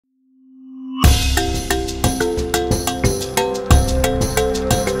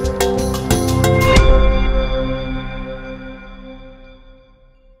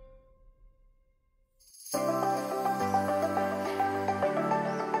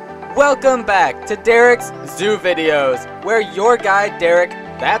Welcome back to Derek's Zoo Videos, where your guy Derek,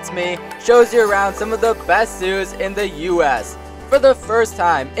 that's me, shows you around some of the best zoos in the US. For the first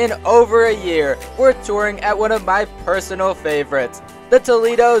time in over a year, we're touring at one of my personal favorites, the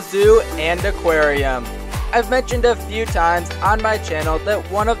Toledo Zoo and Aquarium. I've mentioned a few times on my channel that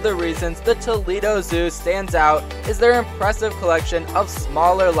one of the reasons the Toledo Zoo stands out is their impressive collection of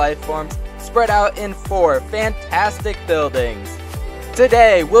smaller life forms spread out in 4 fantastic buildings.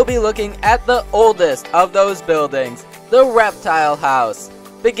 Today, we'll be looking at the oldest of those buildings, the Reptile House.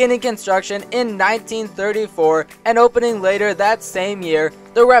 Beginning construction in 1934 and opening later that same year,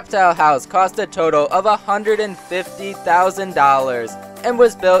 the Reptile House cost a total of $150,000 and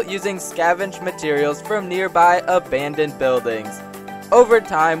was built using scavenged materials from nearby abandoned buildings. Over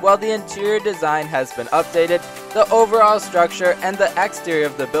time, while the interior design has been updated, the overall structure and the exterior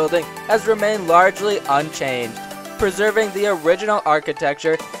of the building has remained largely unchanged, preserving the original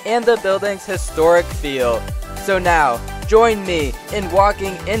architecture and the building's historic feel. So now, join me in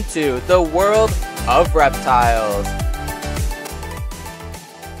walking into the world of reptiles.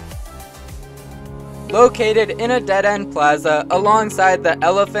 Located in a dead-end plaza alongside the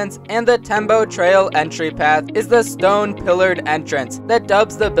Elephants and the Tembo Trail entry path is the stone-pillared entrance that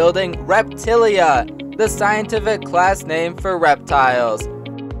dubs the building Reptilia, the scientific class name for reptiles.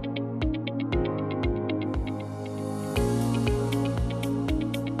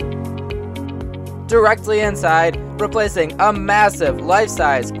 Directly inside, replacing a massive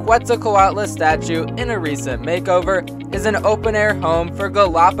life-size Quetzalcoatl statue in a recent makeover, is an open-air home for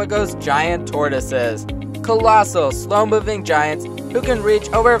Galapagos giant tortoises, colossal slow-moving giants who can reach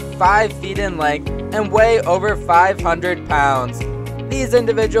over 5 feet in length and weigh over 500 pounds. These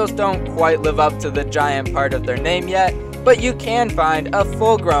individuals don't quite live up to the giant part of their name yet, but you can find a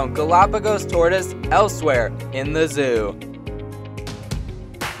full-grown Galapagos tortoise elsewhere in the zoo.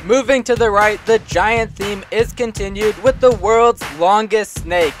 Moving to the right, the giant theme is continued with the world's longest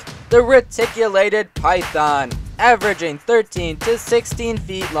snake, the Reticulated Python, averaging 13 to 16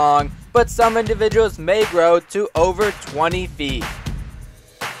 feet long, but some individuals may grow to over 20 feet.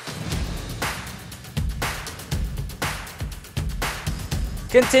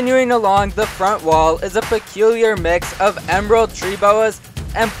 Continuing along the front wall is a peculiar mix of emerald tree boas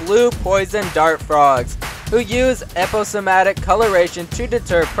and blue poison dart frogs, who use episomatic coloration to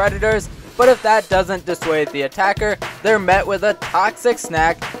deter predators, but if that doesn't dissuade the attacker, they're met with a toxic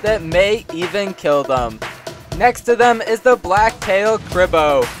snack that may even kill them. Next to them is the black-tailed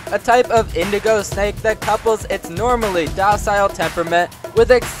Cribo, a type of indigo snake that couples its normally docile temperament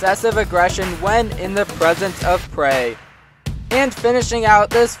with excessive aggression when in the presence of prey. And finishing out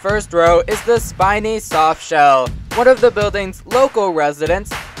this first row is the Spiny Softshell, one of the building's local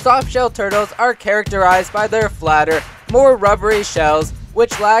residents. Softshell turtles are characterized by their flatter, more rubbery shells,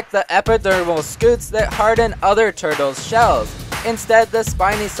 which lack the epidermal scutes that harden other turtles' shells. Instead, the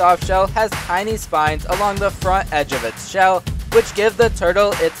spiny softshell has tiny spines along the front edge of its shell, which give the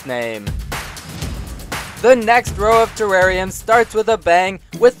turtle its name. The next row of terrariums starts with a bang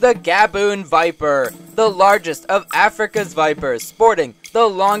with the Gaboon viper, the largest of Africa's vipers, sporting the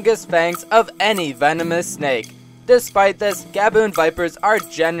longest fangs of any venomous snake. Despite this, Gaboon vipers are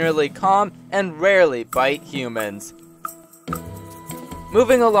generally calm and rarely bite humans.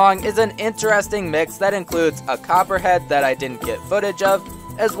 Moving along is an interesting mix that includes a copperhead that I didn't get footage of,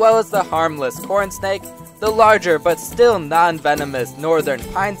 as well as the harmless corn snake, the larger but still non-venomous northern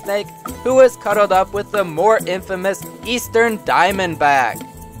pine snake, who is cuddled up with the more infamous eastern diamondback,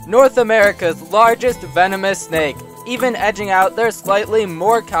 North America's largest venomous snake, even edging out their slightly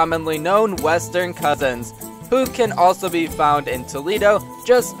more commonly known western cousins, who can also be found in Toledo,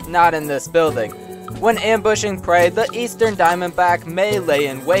 just not in this building. When ambushing prey, the eastern diamondback may lay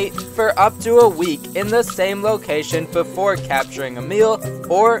in wait for up to a week in the same location before capturing a meal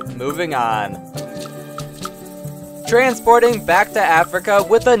or moving on. Transporting back to Africa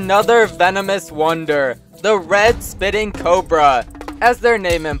with another venomous wonder, the red spitting cobra. As their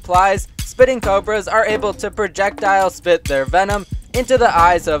name implies, spitting cobras are able to projectile spit their venom into the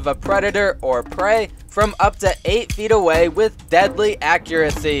eyes of a predator or prey from up to 8 feet away with deadly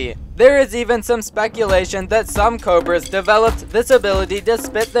accuracy. There is even some speculation that some cobras developed this ability to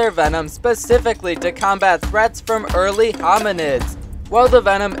spit their venom specifically to combat threats from early hominids. While the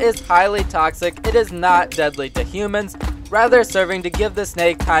venom is highly toxic, it is not deadly to humans, rather serving to give the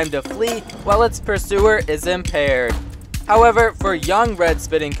snake time to flee while its pursuer is impaired. However, for young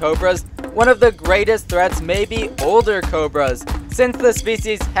red-spitting cobras, one of the greatest threats may be older cobras, since the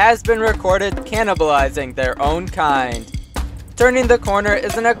species has been recorded cannibalizing their own kind. Turning the corner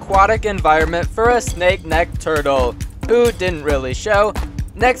is an aquatic environment for a snake-necked turtle, who didn't really show,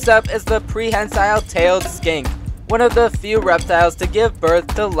 Next up is the prehensile-tailed skink, one of the few reptiles to give birth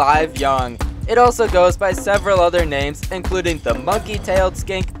to live young. It also goes by several other names, including the monkey-tailed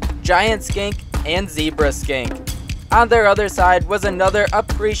skink, giant skink, and zebra skink. On their other side was another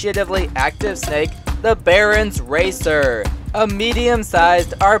appreciatively active snake, the Barron's racer, a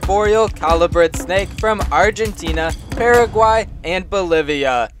medium-sized arboreal colubrid snake from Argentina, Paraguay, and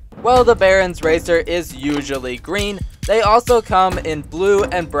Bolivia. While the Barron's racer is usually green, they also come in blue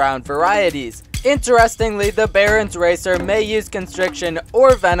and brown varieties. Interestingly, the Barron's racer may use constriction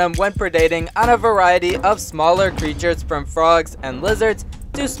or venom when predating on a variety of smaller creatures from frogs and lizards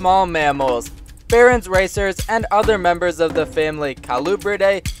to small mammals. Barron's racers and other members of the family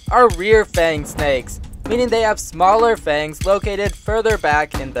Colubridae are rear fang snakes, meaning they have smaller fangs located further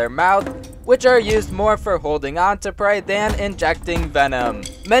back in their mouth, which are used more for holding on to prey than injecting venom.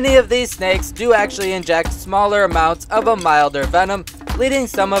 Many of these snakes do actually inject smaller amounts of a milder venom, leading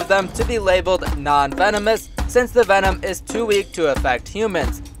some of them to be labeled non-venomous since the venom is too weak to affect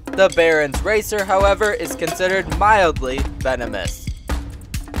humans. The Barron's racer, however, is considered mildly venomous.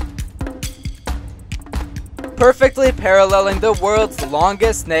 Perfectly paralleling the world's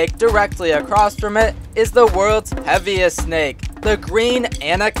longest snake directly across from it is the world's heaviest snake, the green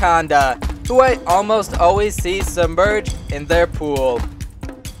anaconda, who I almost always see submerged in their pool.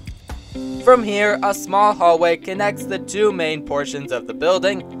 From here, a small hallway connects the two main portions of the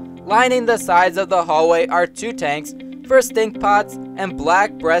building. Lining the sides of the hallway are two tanks for stink pots and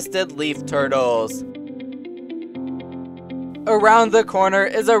black-breasted leaf turtles. Around the corner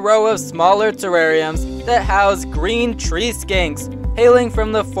is a row of smaller terrariums that house green tree skinks, hailing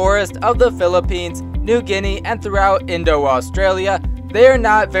from the forest of the Philippines, New Guinea, and throughout Indo-Australia. They are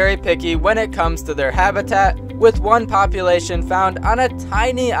not very picky when it comes to their habitat, with one population found on a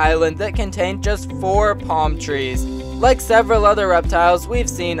tiny island that contained just 4 palm trees. Like several other reptiles we've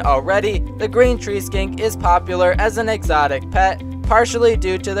seen already, the green tree skink is popular as an exotic pet, partially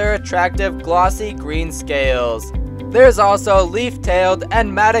due to their attractive glossy green scales. There's also leaf-tailed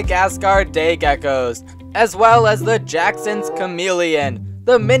and Madagascar day geckos, as well as the Jackson's chameleon,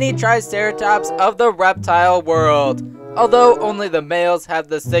 the mini triceratops of the reptile world. Although only the males have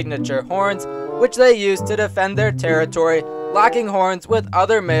the signature horns, which they use to defend their territory, locking horns with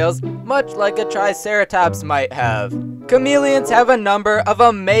other males, much like a triceratops might have. Chameleons have a number of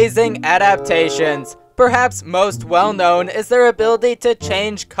amazing adaptations. Perhaps most well known is their ability to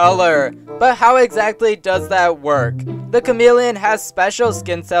change color. But how exactly does that work? The chameleon has special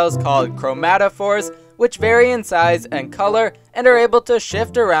skin cells called chromatophores, which vary in size and color and are able to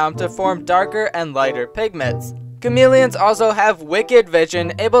shift around to form darker and lighter pigments. Chameleons also have wicked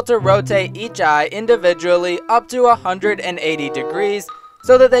vision, able to rotate each eye individually up to 180 degrees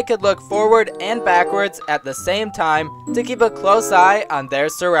so that they could look forward and backwards at the same time to keep a close eye on their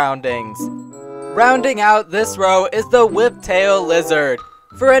surroundings. Rounding out this row is the whiptail lizard.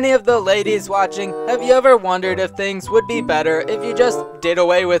 For any of the ladies watching, have you ever wondered if things would be better if you just did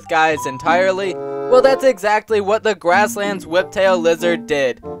away with guys entirely? Well, that's exactly what the grasslands whiptail lizard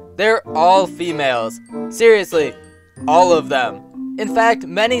did. They're all females. Seriously, all of them. In fact,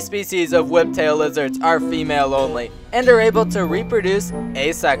 many species of whiptail lizards are female only and are able to reproduce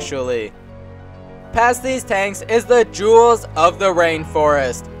asexually. Past these tanks is the jewels of the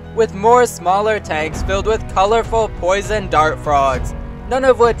rainforest, with more smaller tanks filled with colorful poison dart frogs, none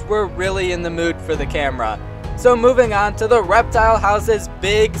of which were really in the mood for the camera. So moving on to the Reptile House's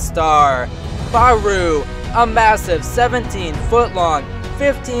big star, Baru, a massive 17-foot long,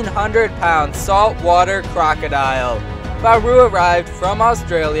 1,500-pound saltwater crocodile. Baru arrived from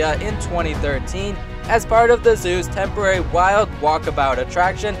Australia in 2013 as part of the zoo's temporary wild walkabout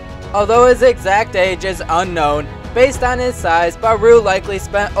attraction. Although his exact age is unknown, based on his size, Baru likely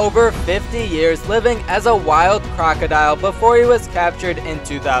spent over 50 years living as a wild crocodile before he was captured in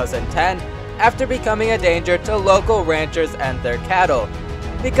 2010 after becoming a danger to local ranchers and their cattle.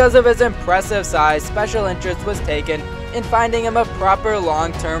 Because of his impressive size, special interest was taken in finding him a proper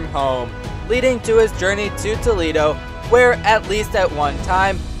long-term home, leading to his journey to Toledo, where, at least at one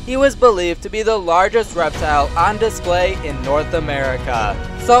time, he was believed to be the largest reptile on display in North America.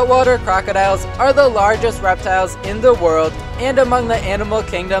 Saltwater crocodiles are the largest reptiles in the world and among the animal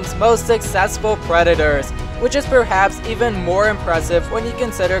kingdom's most successful predators, which is perhaps even more impressive when you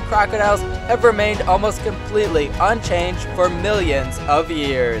consider crocodiles have remained almost completely unchanged for millions of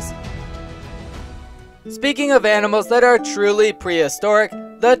years. Speaking of animals that are truly prehistoric,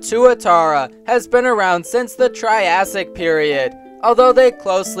 the Tuatara has been around since the Triassic period. Although they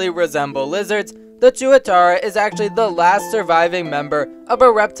closely resemble lizards, the Tuatara is actually the last surviving member of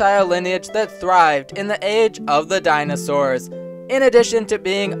a reptile lineage that thrived in the age of the dinosaurs. In addition to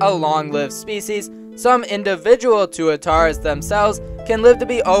being a long-lived species, some individual Tuataras themselves can live to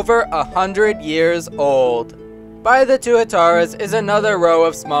be over 100 years old. By the Tuataras is another row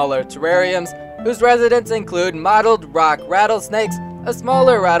of smaller terrariums, whose residents include mottled rock rattlesnakes, a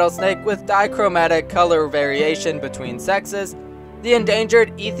smaller rattlesnake with dichromatic color variation between sexes. The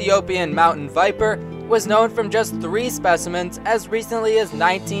endangered Ethiopian mountain viper was known from just 3 specimens as recently as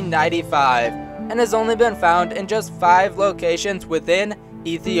 1995, and has only been found in just 5 locations within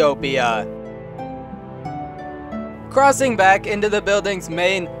Ethiopia. Crossing back into the building's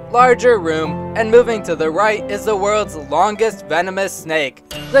main, larger room, and moving to the right is the world's longest venomous snake,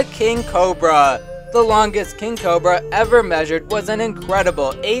 the king cobra. The longest king cobra ever measured was an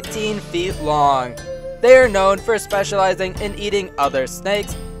incredible 18 feet long. They are known for specializing in eating other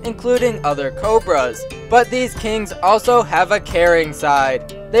snakes, including other cobras. But these kings also have a caring side.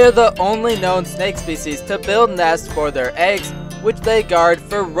 They are the only known snake species to build nests for their eggs, which they guard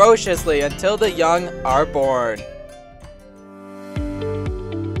ferociously until the young are born.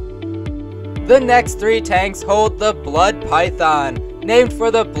 The next 3 tanks hold the blood python, named for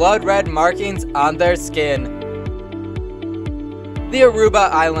the blood red markings on their skin. The Aruba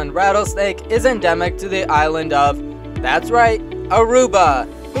Island rattlesnake is endemic to the island of, that's right, Aruba.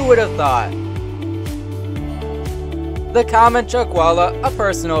 Who would have thought? The common chuckwalla, a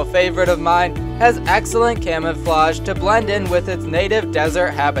personal favorite of mine, has excellent camouflage to blend in with its native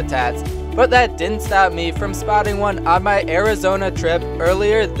desert habitats, but that didn't stop me from spotting one on my Arizona trip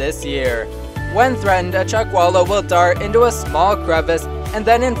earlier this year. When threatened, a chuckwalla will dart into a small crevice and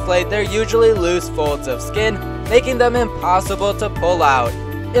then inflate their usually loose folds of skin, making them impossible to pull out.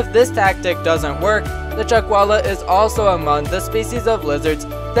 If this tactic doesn't work, the chuckwalla is also among the species of lizards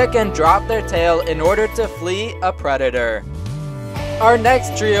that can drop their tail in order to flee a predator. Our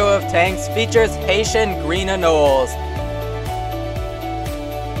next trio of tanks features Haitian green anoles.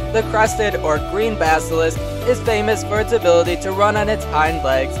 The crested or green basilisk is famous for its ability to run on its hind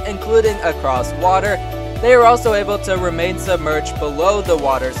legs, including across water. They are also able to remain submerged below the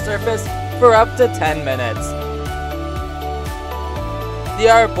water's surface for up to 10 minutes. The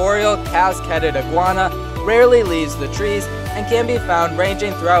arboreal casque-headed iguana rarely leaves the trees and can be found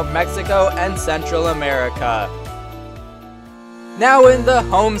ranging throughout Mexico and Central America. Now in the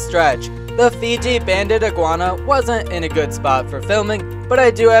home stretch, the Fiji banded iguana wasn't in a good spot for filming, but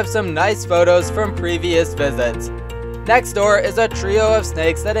I do have some nice photos from previous visits. Next door is a trio of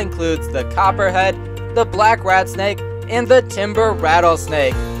snakes that includes the copperhead, the black rat snake, and the timber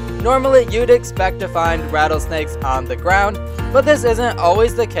rattlesnake. Normally you'd expect to find rattlesnakes on the ground, but this isn't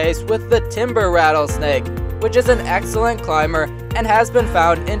always the case with the timber rattlesnake, which is an excellent climber and has been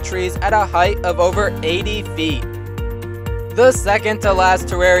found in trees at a height of over 80 feet. The second to last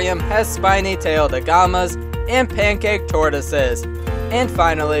terrarium has spiny-tailed agamas and pancake tortoises. And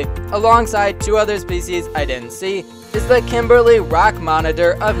finally, alongside 2 other species I didn't see, is the Kimberley rock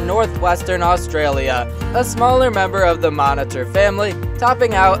monitor of northwestern Australia, a smaller member of the monitor family,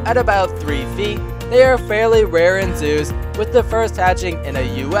 topping out at about 3 feet. They are fairly rare in zoos, with the first hatching in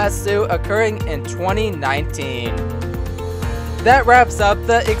a US zoo occurring in 2019. That wraps up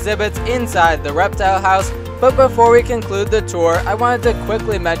the exhibits inside the Reptile House, but before we conclude the tour, I wanted to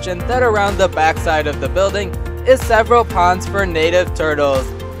quickly mention that around the backside of the building is several ponds for native turtles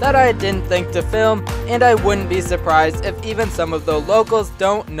that I didn't think to film, and I wouldn't be surprised if even some of the locals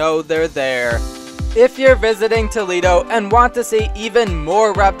don't know they're there. If you're visiting Toledo and want to see even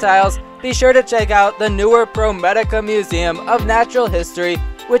more reptiles, be sure to check out the newer ProMedica Museum of Natural History,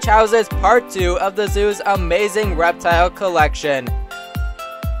 which houses part 2 of the zoo's amazing reptile collection.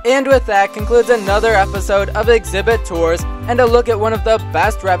 And with that concludes another episode of Exhibit Tours and a look at one of the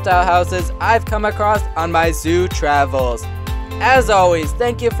best reptile houses I've come across on my zoo travels. As always,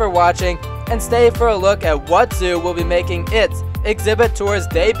 thank you for watching, and stay for a look at what zoo will be making its Exhibit Tours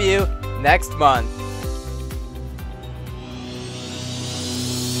debut next month.